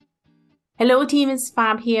Hello team, it's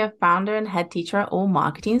Fab here, founder and head teacher at All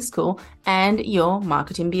Marketing School and your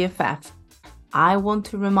marketing BFF. I want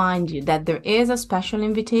to remind you that there is a special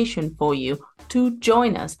invitation for you to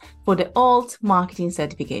join us for the Alt Marketing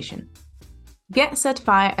Certification. Get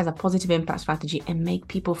certified as a positive impact strategy and make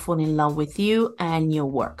people fall in love with you and your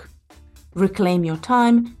work. Reclaim your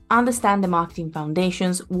time, understand the marketing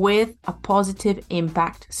foundations with a positive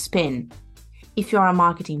impact spin. If you are a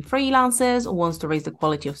marketing freelancer who wants to raise the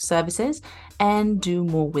quality of services and do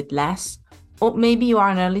more with less, or maybe you are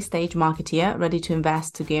an early stage marketeer ready to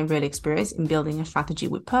invest to gain real experience in building a strategy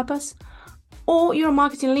with purpose, or you're a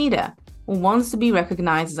marketing leader who wants to be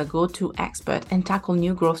recognized as a go-to expert and tackle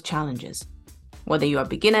new growth challenges. Whether you are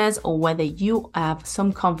beginners or whether you have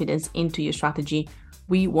some confidence into your strategy,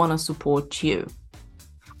 we want to support you.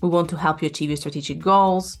 We want to help you achieve your strategic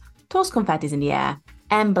goals, toss confettis in the air,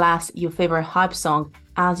 and blast your favorite hype song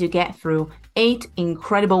as you get through 8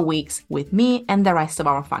 incredible weeks with me and the rest of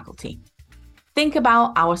our faculty. Think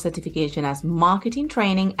about our certification as marketing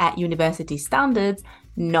training at university standards,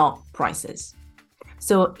 not prices.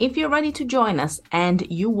 So if you're ready to join us and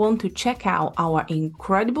you want to check out our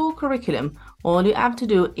incredible curriculum, all you have to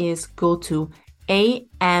do is go to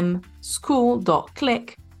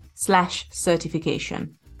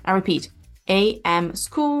amschool.click/certification. I repeat,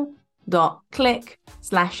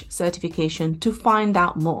 amschool.click/certification to find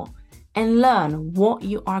out more and learn what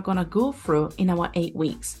you are going to go through in our 8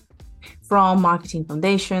 weeks. From marketing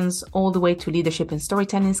foundations all the way to leadership and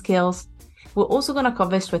storytelling skills, we're also going to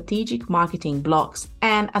cover strategic marketing blocks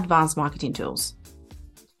and advanced marketing tools.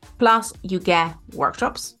 Plus, you get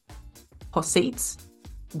workshops, hot seats,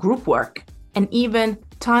 group work, and even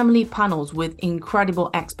timely panels with incredible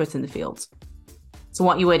experts in the field. So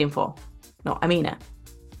what are you waiting for? No, I mean it.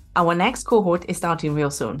 Our next cohort is starting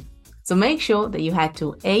real soon. So make sure that you head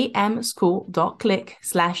to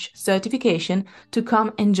amschool.click/certification to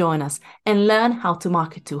come and join us and learn how to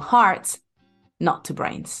market to hearts, not to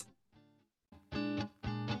brains.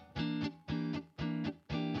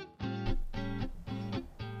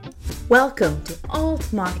 Welcome to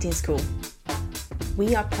Alt Marketing School.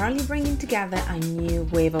 We are proudly bringing together a new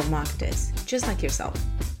wave of marketers, just like yourself.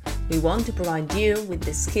 We want to provide you with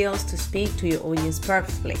the skills to speak to your audience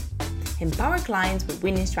purposefully, empower clients with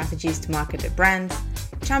winning strategies to market their brands,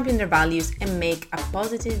 champion their values, and make a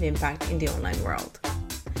positive impact in the online world.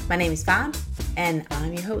 My name is Fab, and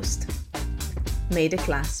I'm your host. May the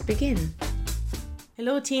class begin.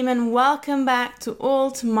 Hello team, and welcome back to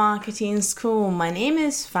Alt Marketing School. My name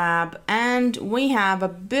is Fab, and we have a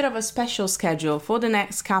bit of a special schedule for the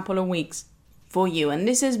next couple of weeks for you. And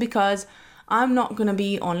this is because I'm not going to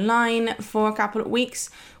be online for a couple of weeks,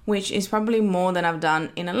 which is probably more than I've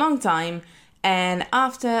done in a long time. And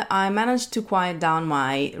after I managed to quiet down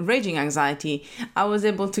my raging anxiety, I was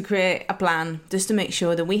able to create a plan just to make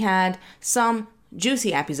sure that we had some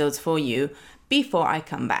juicy episodes for you before I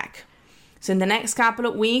come back. So in the next couple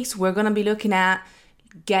of weeks, we're going to be looking at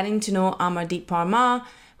getting to know Amardeep Parmar,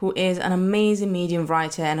 who is an amazing medium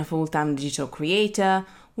writer and a full-time digital creator.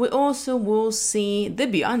 We also will see the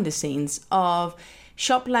behind the scenes of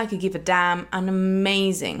Shop Like You Give a Damn, an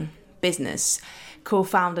amazing business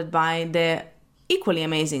co-founded by the equally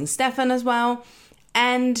amazing Stefan as well.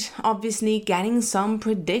 And obviously getting some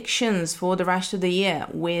predictions for the rest of the year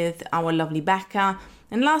with our lovely Becca.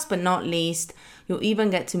 And last but not least, you'll even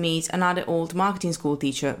get to meet another Alt Marketing School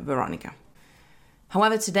teacher, Veronica.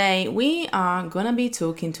 However, today we are going to be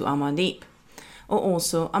talking to Amardeep, or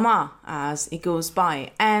also Amar as it goes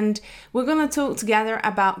by. And we're going to talk together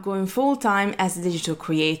about going full-time as a digital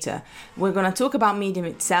creator. We're going to talk about Medium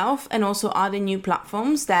itself and also other new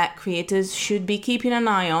platforms that creators should be keeping an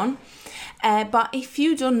eye on. But if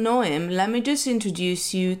you don't know him, let me just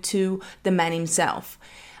introduce you to the man himself.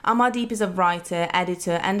 Amardeep is a writer,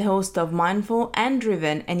 editor, and host of Mindful and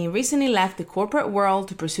Driven, and he recently left the corporate world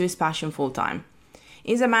to pursue his passion full-time.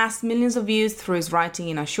 He's amassed millions of views through his writing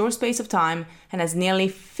in a short space of time and has nearly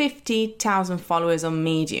 50,000 followers on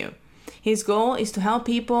Medium. His goal is to help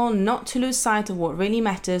people not to lose sight of what really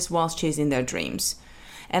matters whilst chasing their dreams.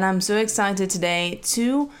 And I'm so excited today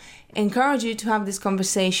to encourage you to have this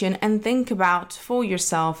conversation and think about for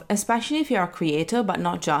yourself, especially if you're a creator, but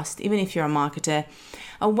not just, even if you're a marketer,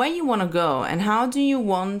 where you want to go and how do you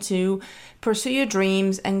want to pursue your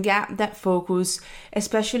dreams and get that focus,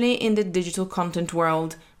 especially in the digital content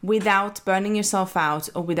world, without burning yourself out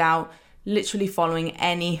or without literally following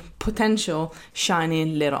any potential shiny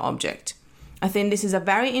little object. I think this is a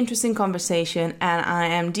very interesting conversation and I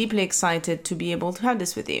am deeply excited to be able to have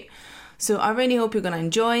this with you. So I really hope you're going to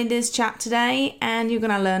enjoy this chat today and you're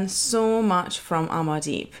going to learn so much from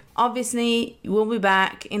Amardeep. Obviously, we'll be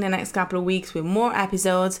back in the next couple of weeks with more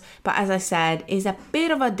episodes, but as I said, it's a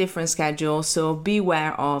bit of a different schedule, so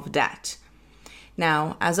beware of that.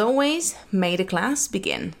 Now, as always, may the class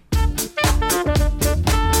begin.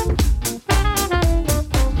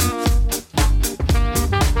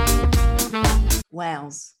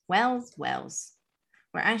 Wales.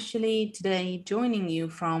 We're actually today joining you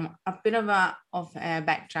from a bit of a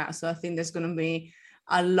back chat. So I think there's going to be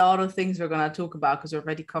a lot of things we're going to talk about because we've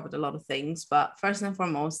already covered a lot of things. But first and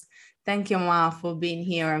foremost, thank you, Ma, for being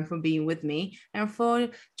here and for being with me and for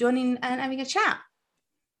joining and having a chat.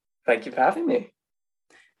 Thank you for having me.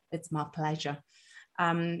 It's my pleasure.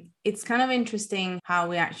 It's kind of interesting how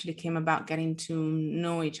we actually came about getting to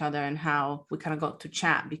know each other and how we kind of got to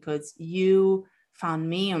chat, because you found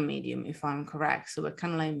me on Medium, if I'm correct. So we're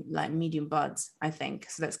kind of like Medium buds, I think.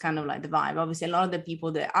 So that's kind of like the vibe. Obviously, a lot of the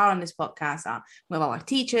people that are on this podcast we have our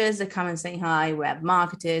teachers that come and say hi. We have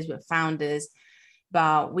marketers, we have founders,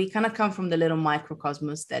 but we kind of come from the little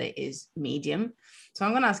microcosmos that it is Medium. So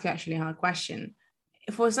I'm going to ask you actually a question.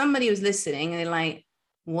 For somebody who's listening and they're like,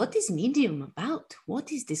 what is Medium about?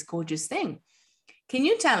 What is this gorgeous thing? Can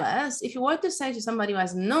you tell us, if you were to say to somebody who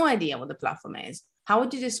has no idea what the platform is, how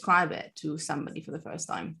would you describe it to somebody for the first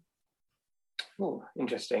time? Oh,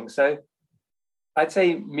 interesting. So I'd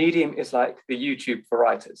say Medium is like the YouTube for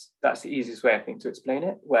writers. That's the easiest way, I think, to explain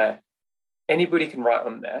it, where anybody can write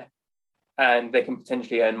on there and they can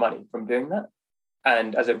potentially earn money from doing that.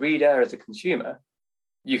 And as a reader, as a consumer,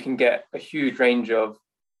 you can get a huge range of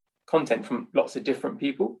content from lots of different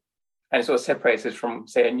people. And it sort of separates us from,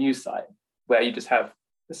 say, a news site where you just have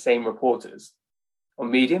the same reporters. On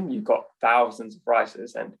Medium, you've got thousands of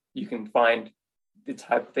writers and you can find the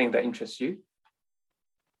type of thing that interests you.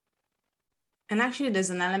 And actually, there's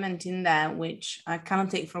an element in there which I cannot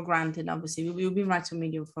take for granted. Obviously, we've been writing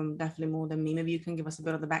Medium from definitely more than me. Maybe you can give us a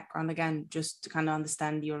bit of the background again, just to kind of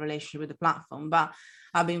understand your relationship with the platform. But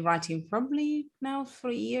I've been writing probably now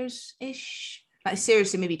 3 years-ish. Like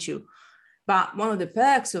seriously, maybe 2. But one of the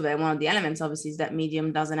perks of it, one of the elements obviously is that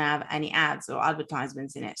Medium doesn't have any ads or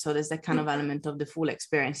advertisements in it. So there's that kind of element of the full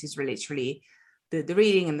experience is literally the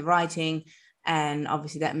reading and the writing. And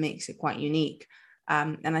obviously that makes it quite unique.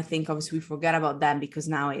 And I think obviously we forget about that because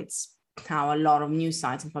now it's how a lot of news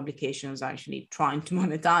sites and publications are actually trying to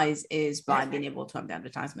monetize is by being able to have the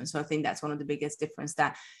advertisement. So I think that's one of the biggest difference,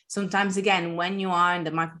 that sometimes, again, when you are in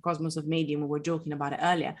the microcosmos of Medium, we were joking about it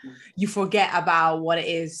earlier, you forget about what it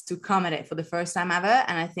is to come at it for the first time ever.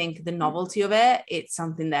 And I think the novelty of it, it's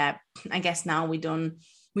something that I guess now we don't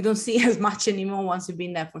see as much anymore once you've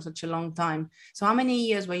been there for such a long time. So how many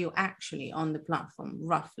years were you actually on the platform,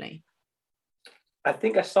 roughly? I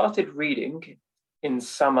think I started reading in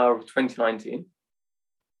summer of 2019.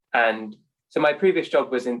 And so my previous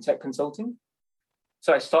job was in tech consulting.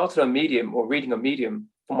 So I started on Medium or reading on Medium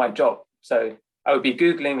for my job. So I would be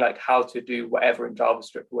Googling like how to do whatever in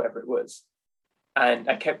JavaScript, or whatever it was. And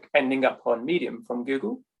I kept ending up on Medium from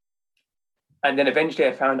Google. And then eventually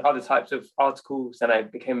I found other types of articles and I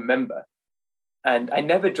became a member. And I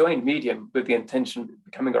never joined Medium with the intention of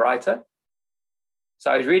becoming a writer.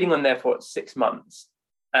 So I was reading on there for 6 months.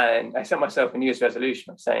 And I set myself a New Year's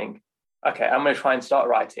resolution of saying, okay, I'm going to try and start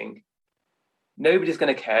writing. Nobody's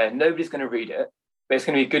going to care. Nobody's going to read it. But it's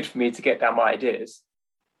going to be good for me to get down my ideas.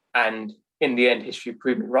 And in the end, history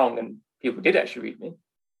proved me wrong. And people did actually read me,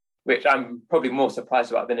 which I'm probably more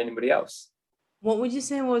surprised about than anybody else. What would you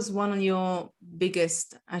say was one of your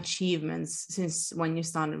biggest achievements since when you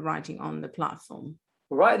started writing on the platform?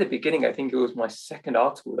 Right at the beginning, I think it was my second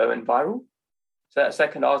article that went viral. So that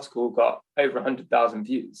second article got over 100,000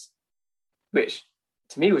 views, which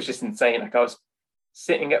to me was just insane. Like I was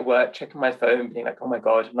sitting at work, checking my phone, being like, oh my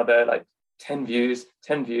God, another like 10 views.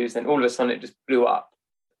 And all of a sudden it just blew up.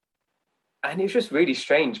 And it was just really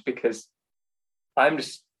strange because I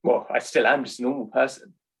still am just a normal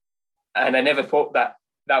person. And I never thought that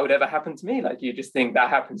would ever happen to me. Like you just think that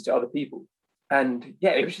happens to other people. And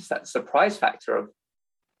yeah, it was just that surprise factor of,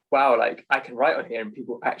 wow, like I can write on here and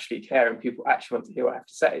people actually care and people actually want to hear what I have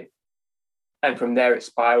to say. And from there it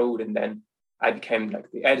spiraled, and then I became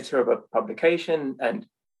like the editor of a publication and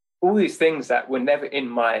all these things that were never in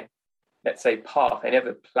my, let's say, path. I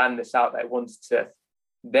never planned this out that I wanted to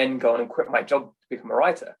then go on and quit my job to become a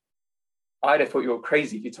writer. I'd have thought you were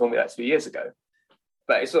crazy if you told me that 2 years ago.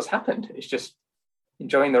 But it's what's happened. It's just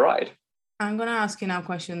enjoying the ride. I'm going to ask you now a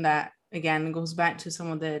question that, again, goes back to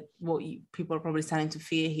some of people are probably starting to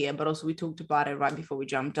fear here, but also we talked about it right before we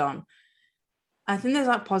jumped on. I think there's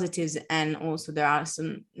like positives, and also there are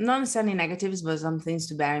some not necessarily negatives, but some things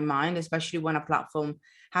to bear in mind, especially when a platform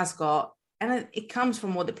has got, and it comes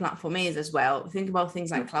from what the platform is as well. Think about things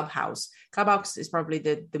like Mm. Clubhouse. Clubhouse is probably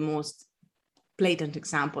the most blatant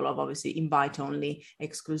example of obviously invite only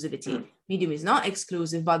exclusivity. Mm. Medium is not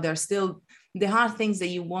exclusive, but there are things that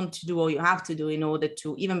you want to do or you have to do in order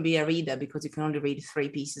to even be a reader, because you can only read 3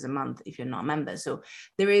 pieces a month if you're not a member. So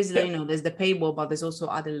there is, Yeah. there's the paywall, but there's also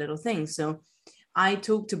other little things. So I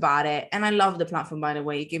talked about it, and I love the platform, by the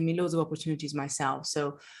way. It gave me loads of opportunities myself.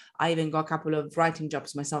 So I even got a couple of writing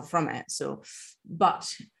jobs myself from it. So,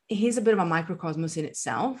 but here's a bit of a microcosmos in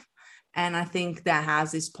itself. And I think that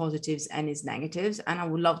has its positives and its negatives. And I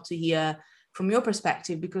would love to hear from your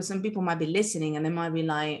perspective, because some people might be listening and they might be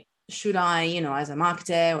like, should I, as a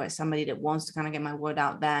marketer or as somebody that wants to kind of get my word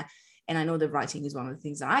out there, and I know that writing is one of the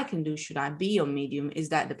things that I can do, should I be on Medium? Is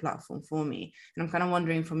that the platform for me? And I'm kind of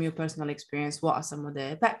wondering from your personal experience, what are some of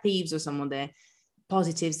the pet peeves or some of the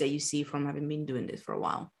positives that you see from having been doing this for a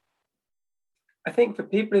while? I think for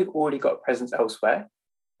people who've already got a presence elsewhere,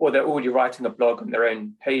 or they're already writing a blog on their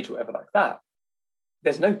own page or whatever like that,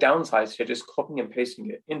 there's no downside to just copying and pasting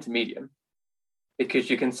it into Medium, because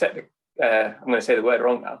you can set the, I'm going to say the word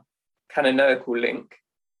wrong now, canonical link,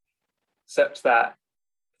 such that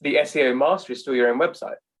the SEO master is still your own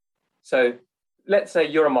website. So let's say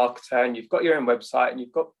you're a marketer and you've got your own website and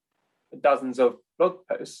you've got dozens of blog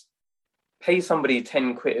posts. Pay somebody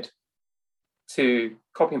 10 quid to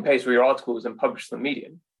copy and paste all your articles and publish them on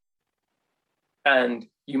Medium. And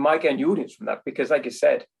you might get an audience from that, because like you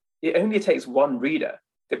said, it only takes one reader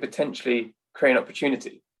to potentially create an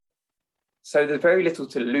opportunity. So there's very little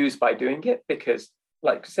to lose by doing it, because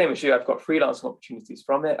like same as you, I've got freelancing opportunities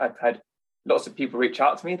from it. I've had lots of people reach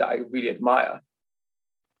out to me that I really admire.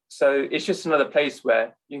 So it's just another place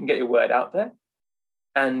where you can get your word out there.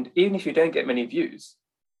 And even if you don't get many views,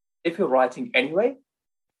 if you're writing anyway,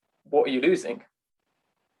 what are you losing?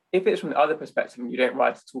 If it's from the other perspective and you don't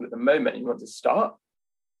write at all at the moment and you want to start,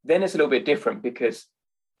 then it's a little bit different, because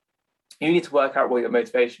you need to work out what your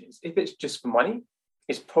motivation is. If it's just for money,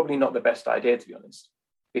 it's probably not the best idea, to be honest,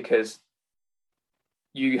 because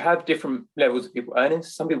you have different levels of people earning.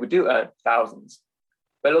 Some people do earn thousands,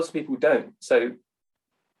 but lots of people don't. So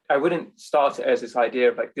I wouldn't start it as this idea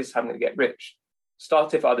of like, this is how I'm going to get rich.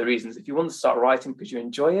 Start it for other reasons. If you want to start writing because you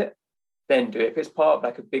enjoy it, then do it. If it's part of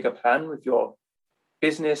like a bigger plan with your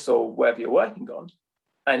business or whatever you're working on,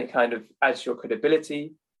 and it kind of adds to your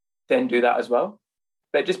credibility, then do that as well.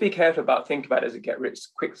 But just be careful about thinking about it as a get rich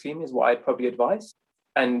quick scheme is what I'd probably advise.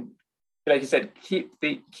 And like you said,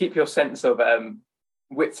 keep your sense of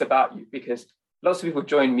wits about you, because lots of people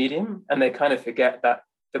join Medium and they kind of forget that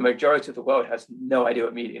the majority of the world has no idea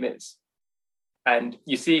what Medium is. And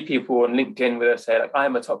you see people on LinkedIn where they say like,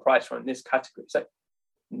 I'm a top writer in this category. It's like,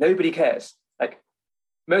 nobody cares. Like,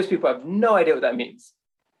 most people have no idea what that means.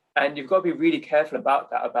 And you've got to be really careful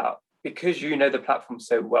about that, because you know the platform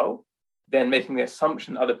so well, then making the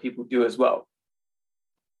assumption other people do as well.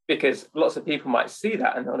 Because lots of people might see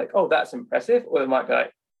that and they're like, oh, that's impressive. Or they might be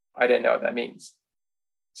like, I don't know what that means.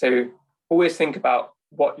 So always think about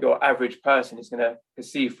what your average person is going to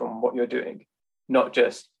perceive from what you're doing, not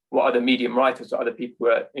just what other Medium writers or other people who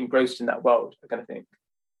are engrossed in that world are going to think.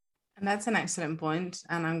 And that's an excellent point.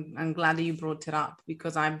 And I'm glad that you brought it up,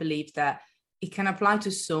 because I believe that it can apply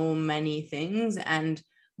to so many things. And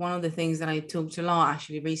one of the things that I talked a lot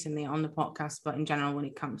actually recently on the podcast, but in general, when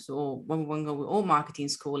it comes to when we go with all marketing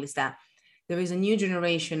school, is that there is a new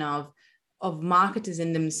generation of marketers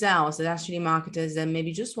in themselves, that actually marketers that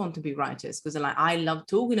maybe just want to be writers, because they're like, I love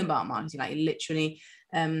talking about marketing, like literally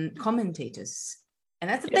commentators. And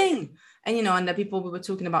that's the thing. And, and the people, we were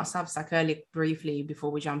talking about Substack earlier briefly before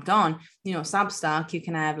we jumped on, Substack, you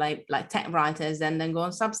can have like tech writers and then go on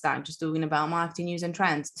Substack just talking about marketing news and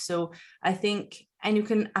trends. So I think, and you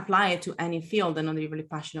can apply it to any field. I know that you're really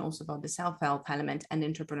passionate also about the self-help element and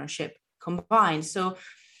entrepreneurship combined. So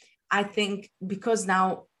I think, because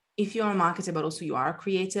now, if you're a marketer, but also you are a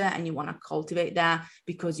creator and you want to cultivate that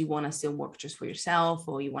because you want to still work just for yourself,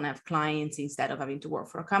 or you want to have clients instead of having to work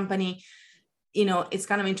for a company, it's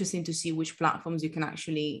kind of interesting to see which platforms you can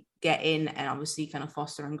actually get in and obviously kind of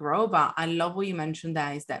foster and grow. But I love what you mentioned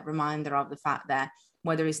there, is that reminder of the fact that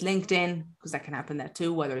whether it's LinkedIn, because that can happen there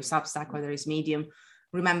too, whether it's Substack, whether it's Medium,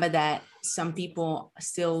 remember that some people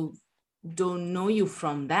still don't know you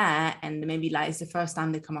from there, and maybe like it's the first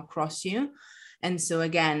time they come across you. And so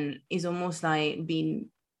again, it's almost like being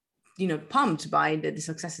pumped by the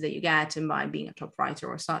success that you get and by being a top writer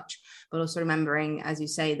or such, but also remembering, as you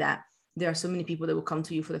say, that there are so many people that will come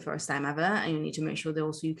to you for the first time ever, and you need to make sure that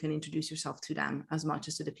also you can introduce yourself to them as much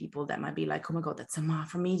as to the people that might be like, oh my God, that's Samar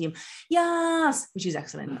from Medium. Yes, which is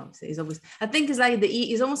excellent. Obviously, it's always, I think it's like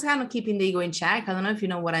it's almost kind of keeping the ego in check. I don't know if you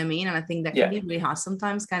know what I mean. And I think that can be really hard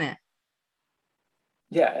sometimes, can it?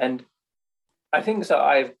 Yeah. And I think so.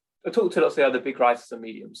 I've talked to lots of the other big writers on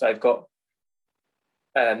Medium. So I've got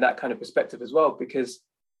that kind of perspective as well, because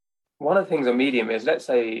one of the things on Medium is, let's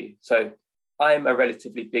say, so I'm a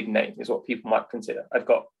relatively big name, is what people might consider. I've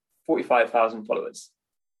got 45,000 followers.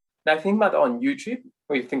 Now, think about that on YouTube,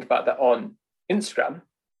 or you think about that on Instagram,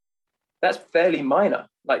 that's fairly minor.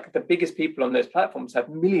 Like, the biggest people on those platforms have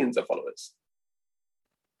millions of followers.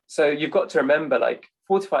 So you've got to remember, like,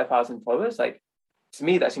 45,000 followers, like, to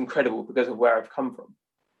me, that's incredible because of where I've come from.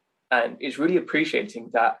 And it's really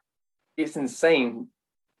appreciating that. It's insane.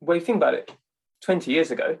 When you think about it, 20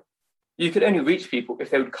 years ago, you could only reach people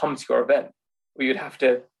if they would come to your event, or you'd have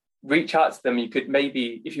to reach out to them. You could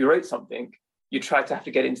maybe, if you wrote something, you'd try to have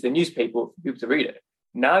to get into the newspaper for people to read it.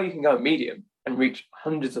 Now you can go on Medium and reach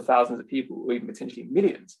hundreds of thousands of people, or even potentially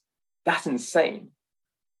millions. That's insane.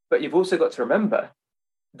 But you've also got to remember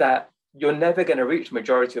that you're never going to reach the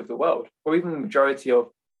majority of the world, or even the majority of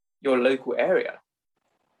your local area.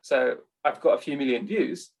 So I've got a few million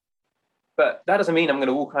views, but that doesn't mean I'm going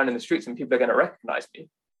to walk around in the streets and people are going to recognize me.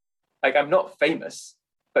 Like, I'm not famous,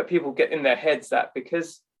 but people get in their heads that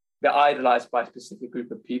because they're idolized by a specific group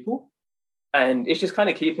of people. And it's just kind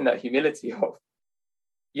of keeping that humility of,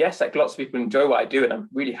 yes, like, lots of people enjoy what I do, and I'm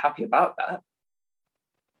really happy about that.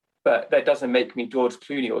 But that doesn't make me George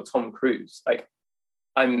Clooney or Tom Cruise. Like,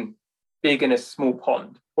 I'm big in a small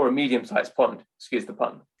pond, or a medium-sized pond, excuse the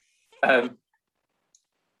pun.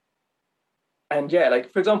 And yeah,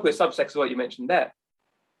 like, for example, with Substack, is what you mentioned there.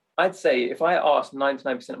 I'd say if I asked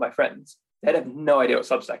 99% of my friends, they'd have no idea what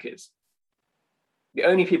Substack is. The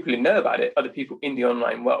only people who know about it are the people in the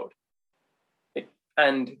online world.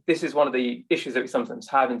 And this is one of the issues that we sometimes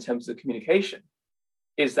have in terms of communication,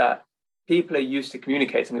 is that people are used to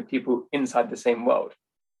communicating with people inside the same world,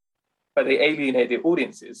 but they alienate their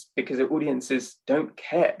audiences because the audiences don't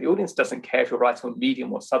care. The audience doesn't care if you're writing on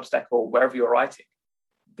Medium or Substack or wherever you're writing.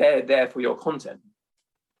 They're there for your content.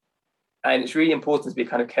 And it's really important to be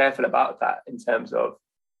kind of careful about that, in terms of,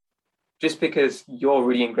 just because you're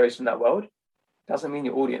really engrossed in that world doesn't mean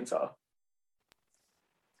your audience are.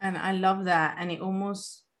 And I love that. And it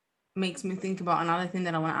almost makes me think about another thing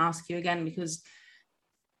that I want to ask you again, because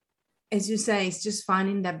as you say, it's just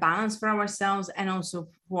finding that balance for ourselves and also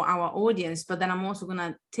for our audience. But then I'm also going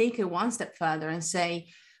to take it one step further and say,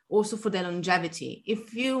 also for the longevity,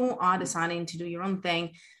 if you are deciding to do your own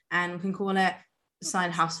thing, and we can call it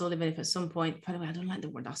side hustle, even if at some point, by the way, I don't like the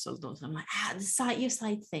word hustle though. So I'm like, your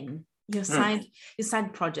side thing, your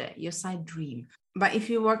side project, your side dream. But if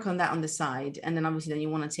you work on that on the side, and then obviously then you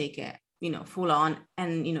want to take it, full on,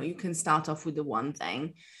 and, you can start off with the one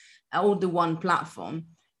thing or the one platform.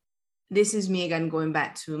 This is me again, going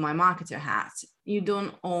back to my marketer hat. You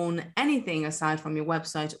don't own anything aside from your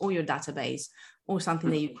website or your database or something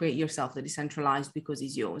that you create yourself that is centralized because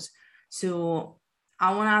it's yours. So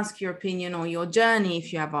I want to ask your opinion on your journey,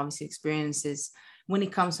 if you have obviously experiences when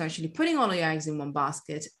it comes to actually putting all of your eggs in one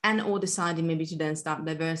basket, and or deciding maybe to then start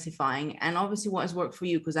diversifying, and obviously what has worked for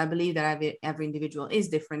you, because I believe that every individual is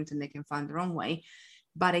different and they can find their own way.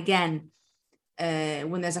 But again,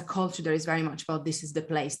 when there's a culture that is very much about this is the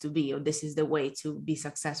place to be, or this is the way to be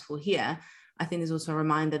successful here, I think there's also a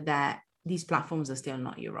reminder that these platforms are still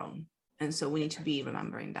not your own. And so we need to be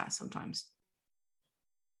remembering that sometimes.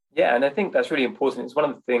 Yeah, and I think that's really important. It's one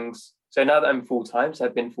of the things. So now that I'm full-time, so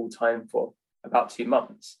I've been full-time for about 2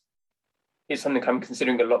 months, it's something I'm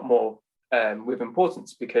considering a lot more with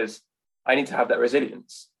importance, because I need to have that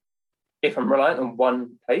resilience. If I'm reliant on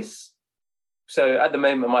one place, so at the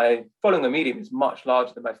moment, my following on Medium is much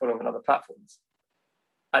larger than my following on other platforms.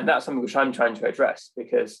 And that's something which I'm trying to address,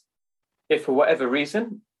 because if for whatever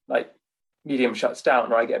reason, like Medium shuts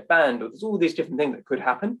down, or I get banned, or there's all these different things that could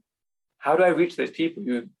happen, how do I reach those people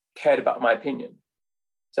who cared about my opinion?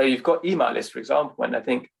 So you've got email lists, for example, and I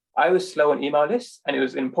think I was slow on email lists, and it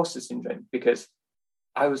was imposter syndrome, because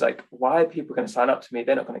I was like, why are people going to sign up to me?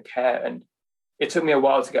 They're not going to care. And it took me a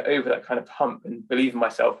while to get over that kind of hump and believe in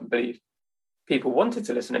myself and believe people wanted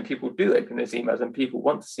to listen, and people do open those emails, and people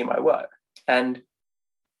want to see my work. And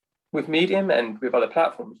with Medium and with other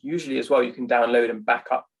platforms, usually as well, you can download and back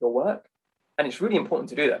up your work. And it's really important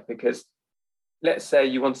to do that, because let's say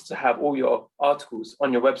you wanted to have all your articles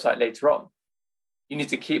on your website later on, you need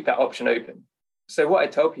to keep that option open. So what I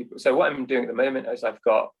tell people, so what I'm doing at the moment is I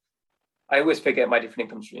always forget my different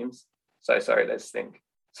income streams. So sorry, let's think.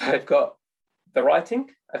 So I've got the writing,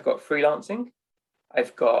 I've got freelancing,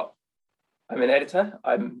 I'm an editor,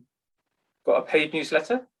 got a paid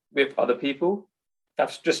newsletter with other people.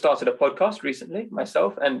 I've just started a podcast recently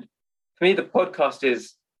myself. And for me, the podcast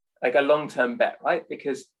is like a long-term bet, right?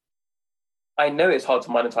 Because I know it's hard to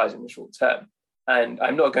monetize in the short term. And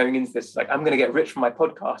I'm not going into this like, I'm going to get rich from my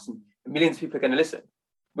podcast and millions of people are going to listen,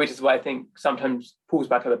 which is why I think sometimes pulls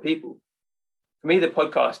back other people. For me, the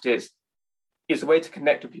podcast is a way to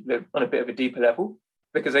connect with people on a bit of a deeper level,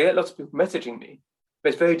 because I get lots of people messaging me, but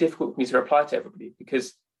it's very difficult for me to reply to everybody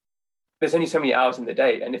because there's only so many hours in the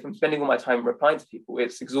day. And if I'm spending all my time replying to people,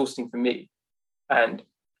 it's exhausting for me. And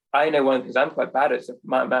I know one of the things I'm quite bad at is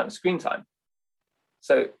my amount of screen time.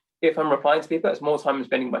 So if I'm replying to people, that's more time I'm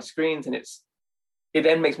spending on my screens, and it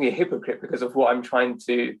then makes me a hypocrite because of what I'm trying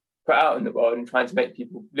to put out in the world and trying to make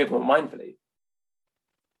people live more mindfully.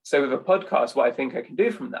 So with a podcast, what I think I can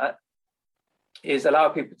do from that is allow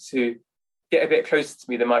people to get a bit closer to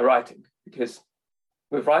me than my writing, because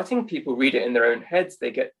with writing, people read it in their own heads,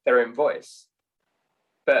 they get their own voice.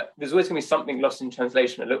 But there's always going to be something lost in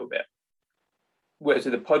translation a little bit. Whereas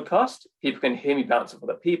with a podcast, people can hear me bounce off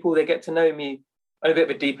other people, they get to know me on a bit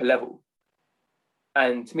of a deeper level.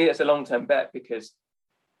 And to me, that's a long-term bet, because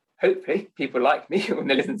hopefully people like me when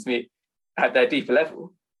they listen to me at their deeper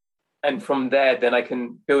level. And from there, then I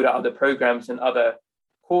can build out other programs and other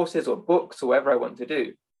courses or books or whatever I want to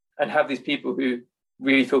do, and have these people who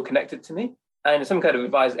really feel connected to me. And some kind of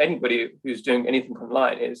advice anybody who's doing anything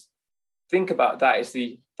online is think about that. It's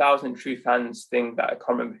the 1,000 true fans thing that I can't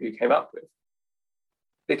remember who came up with.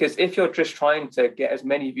 Because if you're just trying to get as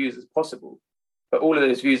many views as possible, but all of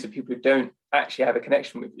those views are people who don't actually have a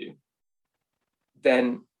connection with you,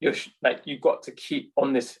 then you've got to keep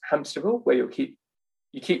on this hamster wheel where you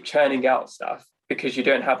keep churning out stuff because you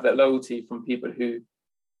don't have that loyalty from people who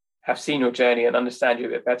have seen your journey and understand you a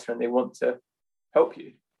bit better, and they want to help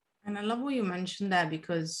you. And I love what you mentioned there,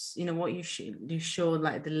 because what you showed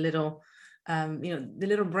like the little the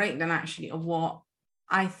little breakdown actually of what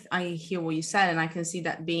I hear what you said, and I can see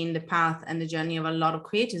that being the path and the journey of a lot of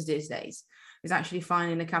creators these days is actually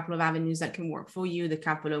finding a couple of avenues that can work for you, the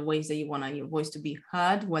couple of ways that you want your voice to be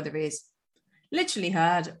heard, whether it's literally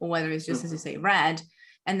heard or whether it's just, as you say, read,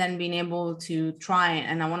 and then being able to try it.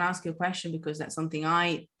 And I want to ask you a question, because that's something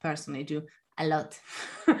I personally do a lot.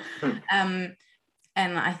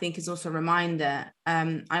 And I think it's also a reminder.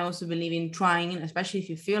 I also believe in trying, especially if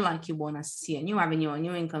you feel like you want to see a new avenue, a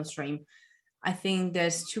new income stream. I think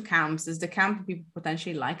there's two camps. There's the camp of people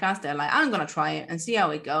potentially like us. They're like, I'm going to try it and see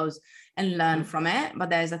how it goes and learn from it.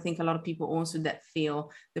 But there's, I think, a lot of people also that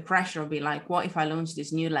feel the pressure of being like, what if I launch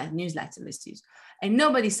this new newsletter list and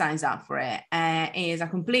nobody signs up for it? It is a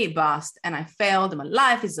complete bust and I failed and my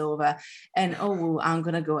life is over. And I'm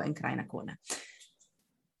going to go and cry in a corner.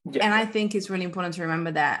 Yeah. And I think it's really important to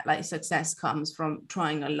remember that like success comes from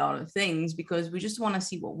trying a lot of things, because we just want to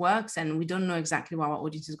see what works and we don't know exactly what our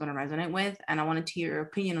audience is going to resonate with. And I wanted to hear your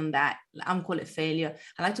opinion on that. I'm call it failure.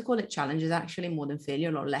 I like to call it challenges actually more than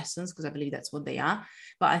failure, or lessons, because I believe that's what they are.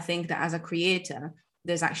 But I think that as a creator,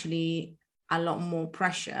 there's actually a lot more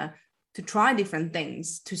pressure to try different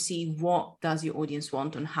things to see what does your audience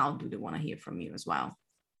want and how do they want to hear from you as well.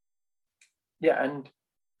 Yeah, and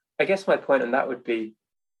I guess my point on that would be,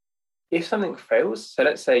 if something fails, so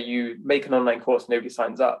let's say you make an online course, nobody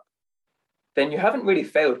signs up, then you haven't really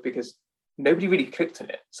failed because nobody really clicked on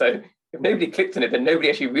it. So if nobody clicked on it, then nobody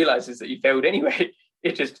actually realizes that you failed anyway.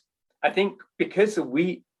 It just, I think because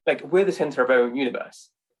we're the center of our own universe.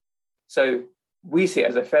 So we see it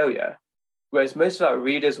as a failure, whereas most of our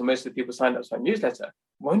readers or most of the people signed up to our newsletter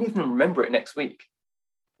won't even remember it next week.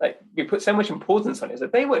 Like we put so much importance on it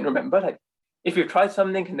that they won't remember. Like if you've tried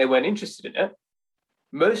something and they weren't interested in it,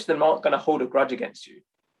 most of them aren't going to hold a grudge against you.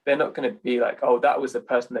 They're not going to be like, oh, that was the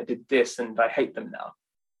person that did this and I hate them now.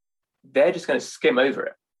 They're just going to skim over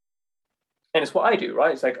it. And it's what I do,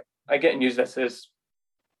 right? It's like I get newsletters,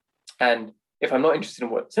 and if I'm not interested in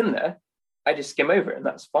what's in there, I just skim over it, and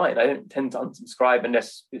that's fine. I don't tend to unsubscribe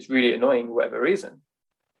unless it's really annoying for whatever reason.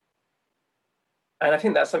 And I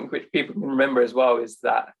think that's something which people can remember as well, is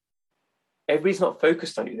that everybody's not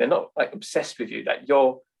focused on you. They're not like obsessed with you, that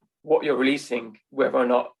what you're releasing, whether or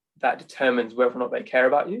not that determines whether or not they care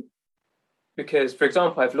about you. Because, for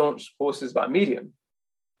example, I've launched courses about Medium,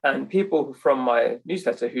 and people from my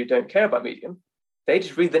newsletter who don't care about Medium, they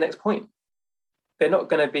just read the next point. They're not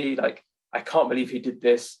going to be like, I can't believe he did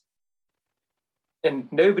this. And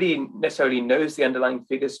nobody necessarily knows the underlying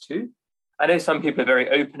figures too. I know some people are very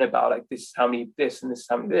open about like, this is how many this and this is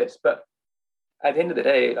how many this, but at the end of the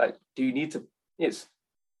day, like, do you need to, it's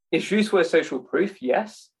useful as social proof,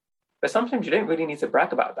 yes. But sometimes you don't really need to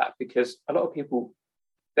brag about that, because a lot of people,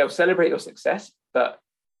 they'll celebrate your success, but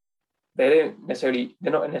they're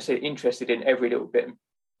not necessarily interested in every little bit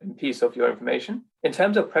and piece of your information. In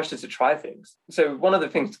terms of pressure to try things, so one of the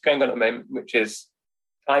things going on at the moment, which is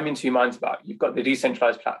I'm in two minds about, you've got the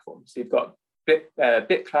decentralized platforms. So you've got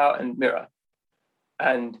BitClout and Mirror,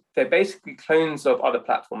 and they're basically clones of other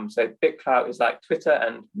platforms. So BitClout is like Twitter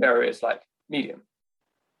and Mirror is like Medium.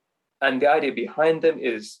 And the idea behind them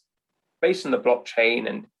is based on the blockchain,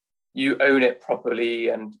 and you own it properly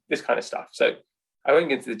and this kind of stuff. So I won't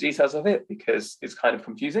get into the details of it because it's kind of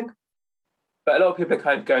confusing, but a lot of people are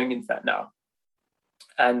kind of going into that now.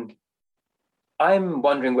 And I'm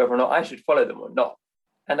wondering whether or not I should follow them or not.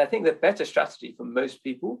 And I think the better strategy for most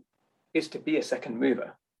people is to be a second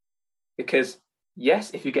mover. Because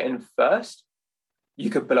yes, if you get in first,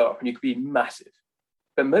 you could blow up and you could be massive.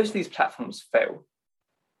 But most of these platforms fail.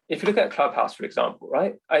 If you look at Clubhouse, for example,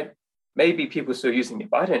 right? Maybe people are still using it,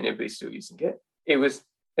 but I don't know if they're still using it. It was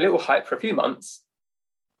a little hype for a few months,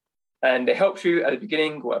 and it helps you at the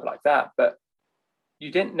beginning or whatever like that. But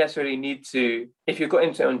you didn't necessarily need to, if you got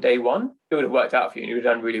into it on day one, it would have worked out for you and you would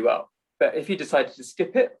have done really well. But if you decided to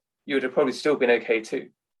skip it, you would have probably still been okay too.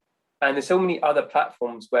 And there's so many other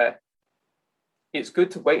platforms where it's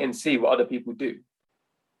good to wait and see what other people do.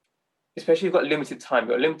 Especially if you've got limited time, you've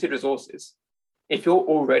got limited resources. If you're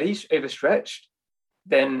already overstretched,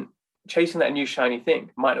 then chasing that new shiny thing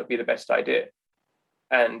might not be the best idea.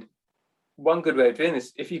 And one good way of doing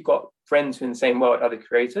this, if you've got friends who are in the same world, other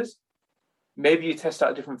creators, maybe you test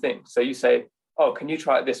out different things. So you say, oh, can you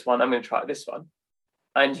try out this one? I'm going to try out this one.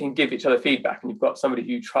 And you can give each other feedback, and you've got somebody who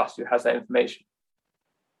you trust who has that information.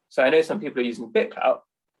 So I know some people are using BitClout,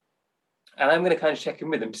 and I'm going to kind of check in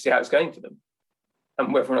with them to see how it's going for them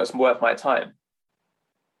and whether or not it's worth my time.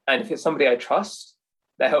 And if it's somebody I trust,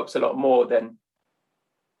 that helps a lot more than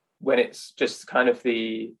when it's just kind of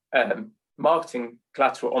the marketing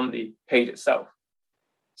collateral on the page itself.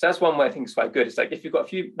 So that's one way I think is quite good. It's like if you've got a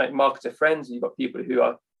few like marketer friends, and you've got people who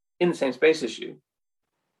are in the same space as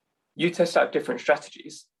you test out different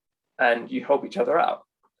strategies and you help each other out,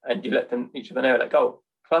 and you let each other know like, oh,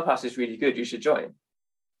 Clubhouse is really good, you should join.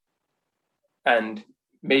 And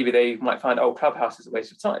maybe they might find, oh, Clubhouse is a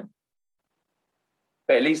waste of time.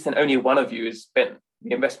 But at least then only one of you has spent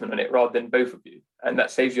the investment on it rather than both of you. And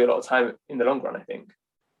that saves you a lot of time in the long run, I think.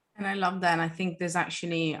 And I love that. And I think there's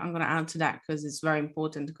actually, I'm going to add to that because it's very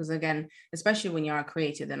important, because again, especially when you're a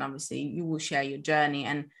creator, then obviously you will share your journey.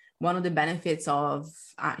 And one of the benefits of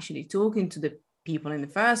actually talking to the people in the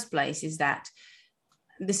first place is that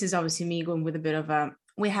this is obviously me going with a bit of a,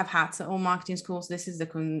 we have hats at all marketing schools. This is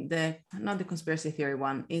the not the conspiracy theory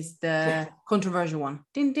one, is the controversial one.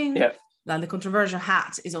 Ding, ding. Yeah. Like the controversial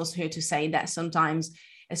hat is also here to say that sometimes,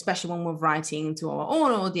 especially when we're writing to our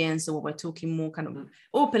own audience or we're talking more kind of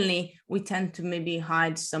openly, we tend to maybe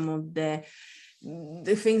hide some of the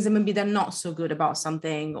things that maybe they're not so good about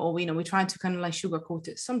something, or we try to kind of like sugarcoat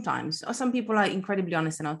it sometimes. Or some people are incredibly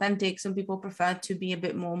honest and authentic. Some people prefer to be a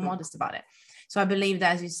bit more modest about it. So I believe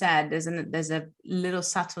that, as you said, there's a little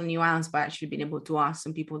subtle nuance by actually being able to ask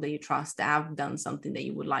some people that you trust that have done something that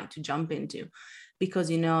you would like to jump into, because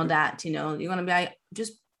you know that you're going to be like,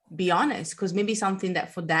 just be honest, because maybe something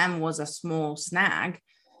that for them was a small snag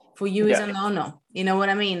for you is a no. You know what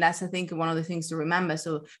I mean? That's, I think, one of the things to remember.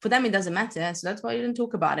 So for them, it doesn't matter. So that's why you didn't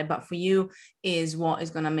talk about it. But for you is what is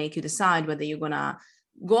going to make you decide whether you're going to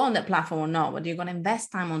go on that platform or not, whether you're going to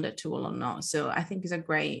invest time on that tool or not. So I think it's a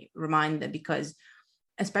great reminder, because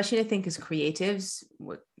especially I think as creatives,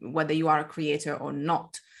 whether you are a creator or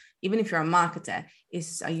not, even if you're a marketer,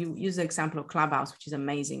 you use the example of Clubhouse, which is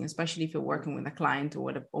amazing, especially if you're working with a client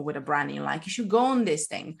or with a brand, and you're like, you should go on this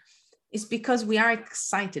thing. It's because we are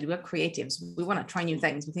excited. We're creatives. We want to try new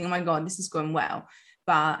things. We think, oh my God, this is going well.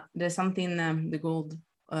 But there's something,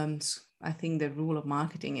 I think the rule of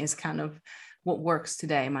marketing is kind of what works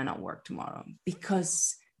today might not work tomorrow,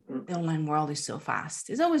 because the online world is so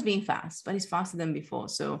fast. It's always been fast, but it's faster than before.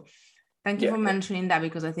 So thank you for mentioning that,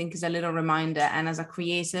 because I think it's a little reminder. And as a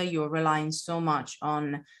creator, you're relying so much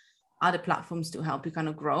on other platforms to help you kind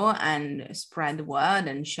of grow and spread the word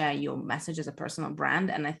and share your message as a personal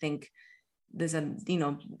brand. And I think there's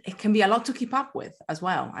it can be a lot to keep up with as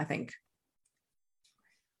well, I think.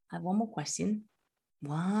 I have one more question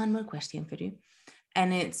for you.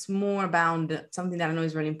 And it's more about something that I know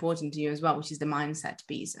is really important to you as well, which is the mindset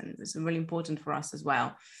piece. And it's really important for us as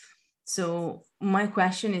well. So my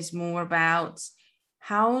question is more about,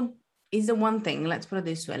 how is the one thing, let's put it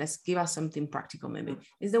this way, let's give us something practical maybe.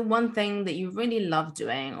 Is there one thing that you really love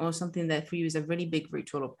doing, or something that for you is a really big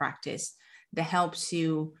ritual or practice that helps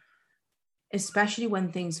you especially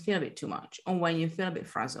when things feel a bit too much, or when you feel a bit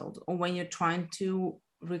frazzled, or when you're trying to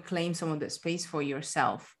reclaim some of the space for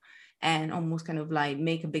yourself and almost kind of like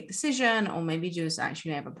make a big decision, or maybe just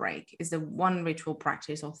actually have a break? Is there one ritual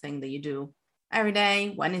practice or thing that you do every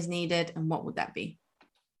day when is needed, and what would that be?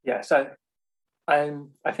 Yeah, so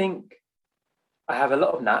I think I have a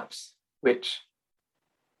lot of naps, which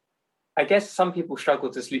I guess some people struggle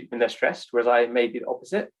to sleep when they're stressed, whereas I may be the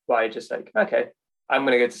opposite, where I just like, okay, I'm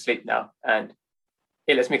going to go to sleep now. And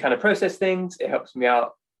it lets me kind of process things. It helps me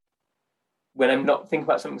out when I'm not thinking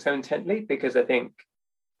about something so intently, because I think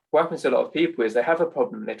what happens to a lot of people is they have a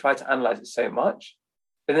problem and they try to analyze it so much,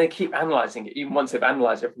 but then they keep analyzing it, even once they've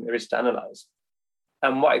analyzed everything there is to analyze.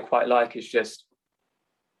 And what I quite like is just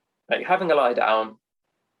like having a lie down,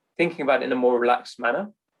 thinking about it in a more relaxed manner.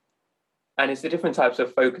 And it's the different types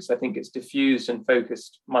of focus. I think it's diffused and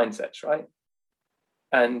focused mindsets, right?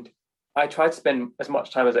 And I try to spend as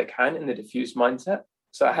much time as I can in the diffused mindset.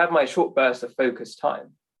 So I have my short bursts of focused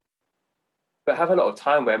time, but I have a lot of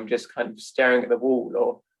time where I'm just kind of staring at the wall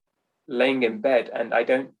or laying in bed, and I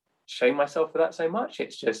don't shame myself for that so much.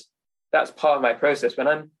 It's just, that's part of my process. When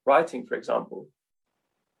I'm writing, for example,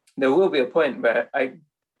 there will be a point where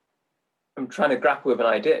I'm trying to grapple with an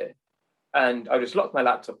idea, and I'll just lock my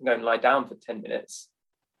laptop and go and lie down for 10 minutes.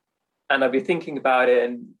 And I'll be thinking about it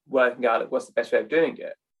and working out like, what's the best way of doing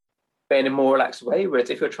it, but in a more relaxed way. Whereas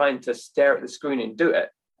if you're trying to stare at the screen and do it,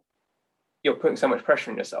 you're putting so much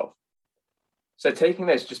pressure on yourself. So taking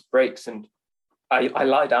those just breaks, and I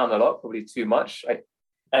lie down a lot, probably too much.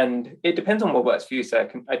 And it depends on what works for you. So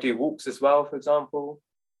I do walks as well, for example.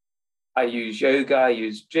 I use yoga, I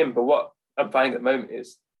use gym. But what I'm finding at the moment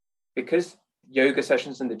is, because yoga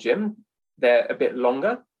sessions in the gym, they're a bit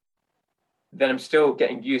longer, then I'm still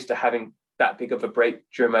getting used to having that big of a break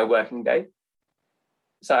during my working day.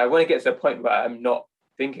 So I want to get to the point where I'm not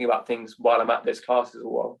thinking about things while I'm at those classes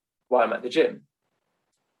or while I'm at the gym.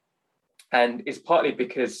 And it's partly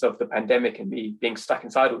because of the pandemic and me being stuck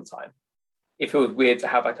inside all the time. It feels weird to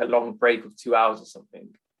have like a long break of 2 hours or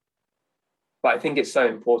something. But I think it's so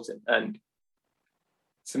important. And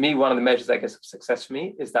to me, one of the measures, I guess, of success for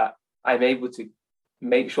me is that I'm able to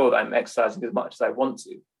make sure that I'm exercising as much as I want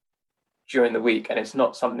to during the week. And it's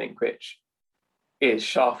not something which is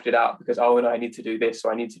shafted out because, oh, no, I need to do this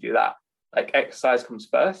or I need to do that. Like, exercise comes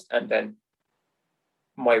first, and then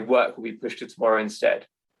my work will be pushed to tomorrow instead.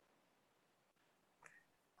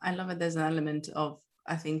 I love it. There's an element of,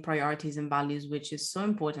 I think, priorities and values, which is so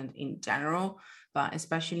important in general, but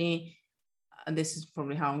especially, this is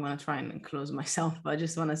probably how I'm going to try and close myself, but I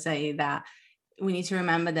just want to say that we need to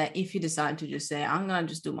remember that if you decide to just say, I'm going to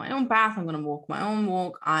just do my own path, I'm going to walk my own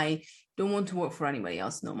walk, I don't want to work for anybody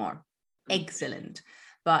else no more. Excellent.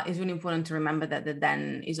 But it's really important to remember that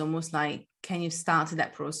then is almost like, can you start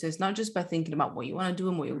that process, not just by thinking about what you want to do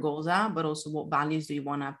and what your goals are, but also what values do you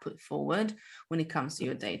want to put forward when it comes to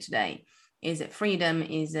your day-to-day? Is it freedom?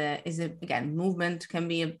 Is it again, movement can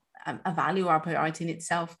be a value or a priority in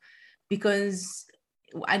itself, because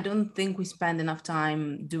I don't think we spend enough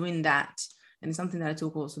time doing that. And it's something that I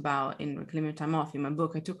talk also about in Reclaim Your Time Off. In my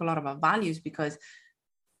book, I talk a lot about values, because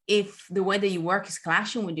if the way that you work is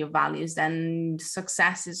clashing with your values, then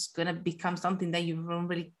success is going to become something that you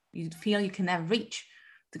feel you can never reach,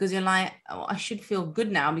 because you're like, oh, I should feel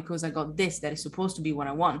good now because I got this that is supposed to be what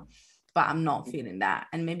I want, but I'm not feeling that.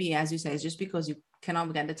 And maybe, as you say, it's just because you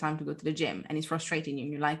cannot get the time to go to the gym and it's frustrating you.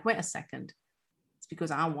 And you're like, wait a second, it's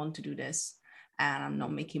because I want to do this and I'm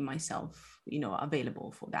not making myself,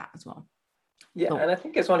 available for that as well. Yeah, so, and I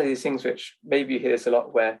think it's one of these things which maybe you hear this a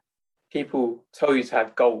lot, where people tell you to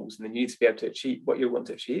have goals and then you need to be able to achieve what you want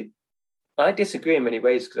to achieve. I disagree in many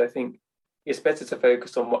ways, because I think it's better to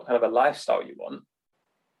focus on what kind of a lifestyle you want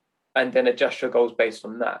and then adjust your goals based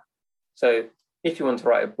on that. So if you want to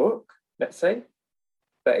write a book, let's say,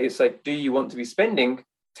 but it's like, do you want to be spending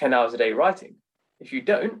 10 hours a day writing? If you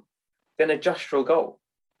don't, then adjust your goal.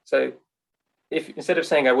 So if instead of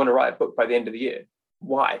saying I want to write a book by the end of the year,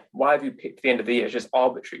 why have you picked the end of the year? It's just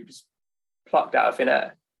arbitrary, just plucked out of thin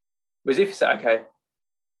air. Whereas if you say, okay,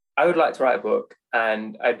 I would like to write a book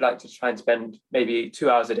and I'd like to try and spend maybe 2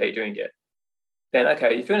 hours a day doing it, then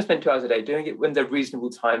okay, if you want to spend 2 hours a day doing it, when's a reasonable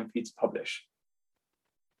time for you to publish?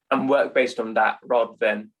 And work based on that, rather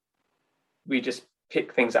than we just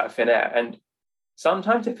pick things out of thin air. And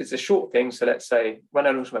sometimes if it's a short thing, so let's say when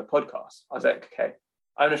I launched my podcast, I was like, okay,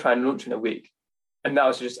 I'm going to try and launch in a week. And that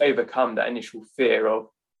was to just overcome that initial fear of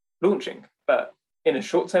launching. But in a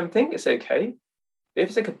short-term thing, it's okay. If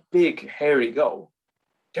it's like a big, hairy goal,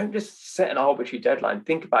 don't just set an arbitrary deadline.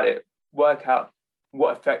 Think about it, work out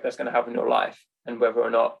what effect that's going to have on your life, and whether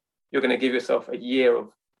or not you're going to give yourself a year of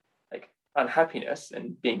like unhappiness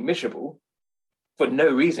and being miserable for no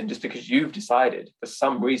reason, just because you've decided for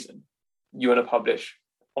some reason you want to publish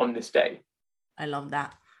on this day. I love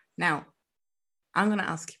that. Now, I'm going to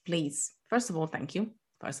ask you, please, first of all, thank you,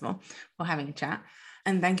 for having a chat.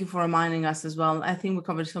 And thank you for reminding us as well. I think we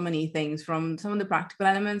covered so many things, from some of the practical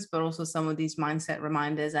elements, but also some of these mindset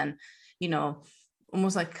reminders and,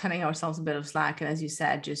 almost like cutting ourselves a bit of slack. And as you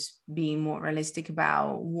said, just being more realistic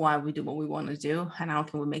about why we do what we want to do and how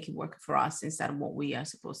can we make it work for us instead of what we are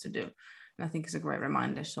supposed to do. And I think it's a great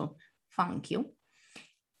reminder. So thank you.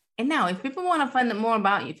 And now, if people want to find out more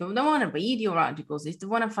about you, if people don't want to read your articles, if they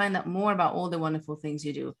want to find out more about all the wonderful things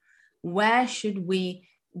you do, where should we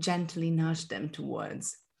gently nudge them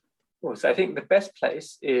towards? Well, so I think the best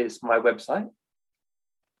place is my website.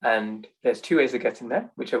 And there's 2 ways of getting there,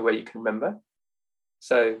 whichever way you can remember.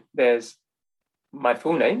 So there's my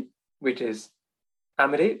full name, which is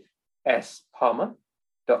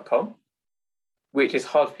amadipspalmer.com, which is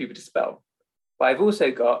hard for people to spell. But I've also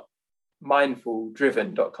got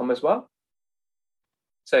mindfuldriven.com as well.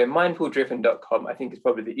 So mindfuldriven.com, I think, is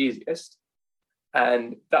probably the easiest.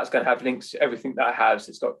 And that's going to have links to everything that I have. So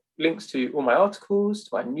it's got links to all my articles,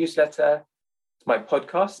 to my newsletter, to my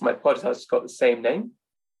podcast. My podcast has got the same name,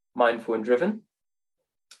 Mindful and Driven.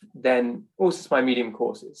 Then also to my Medium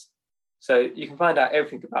courses. So you can find out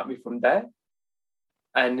everything about me from there.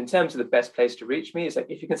 And in terms of the best place to reach me, is like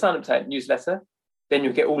if you can sign up to that newsletter, then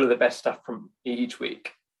you'll get all of the best stuff from me each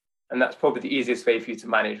week. And that's probably the easiest way for you to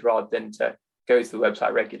manage rather than to go to the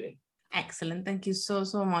website regularly. Excellent. Thank you so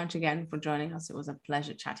much again for joining us. It was a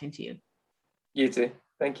pleasure chatting to you. You too.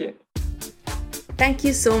 Thank you. Thank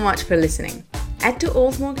you so much for listening. Head to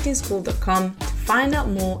altmarketingschool.com to find out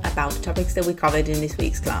more about the topics that we covered in this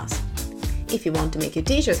week's class. If you want to make your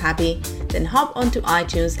teachers happy, then hop onto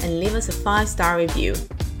iTunes and leave us a 5-star review.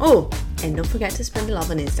 Oh, and don't forget to spread the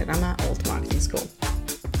love on Instagram at Alt Marketing School.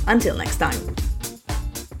 Until next time.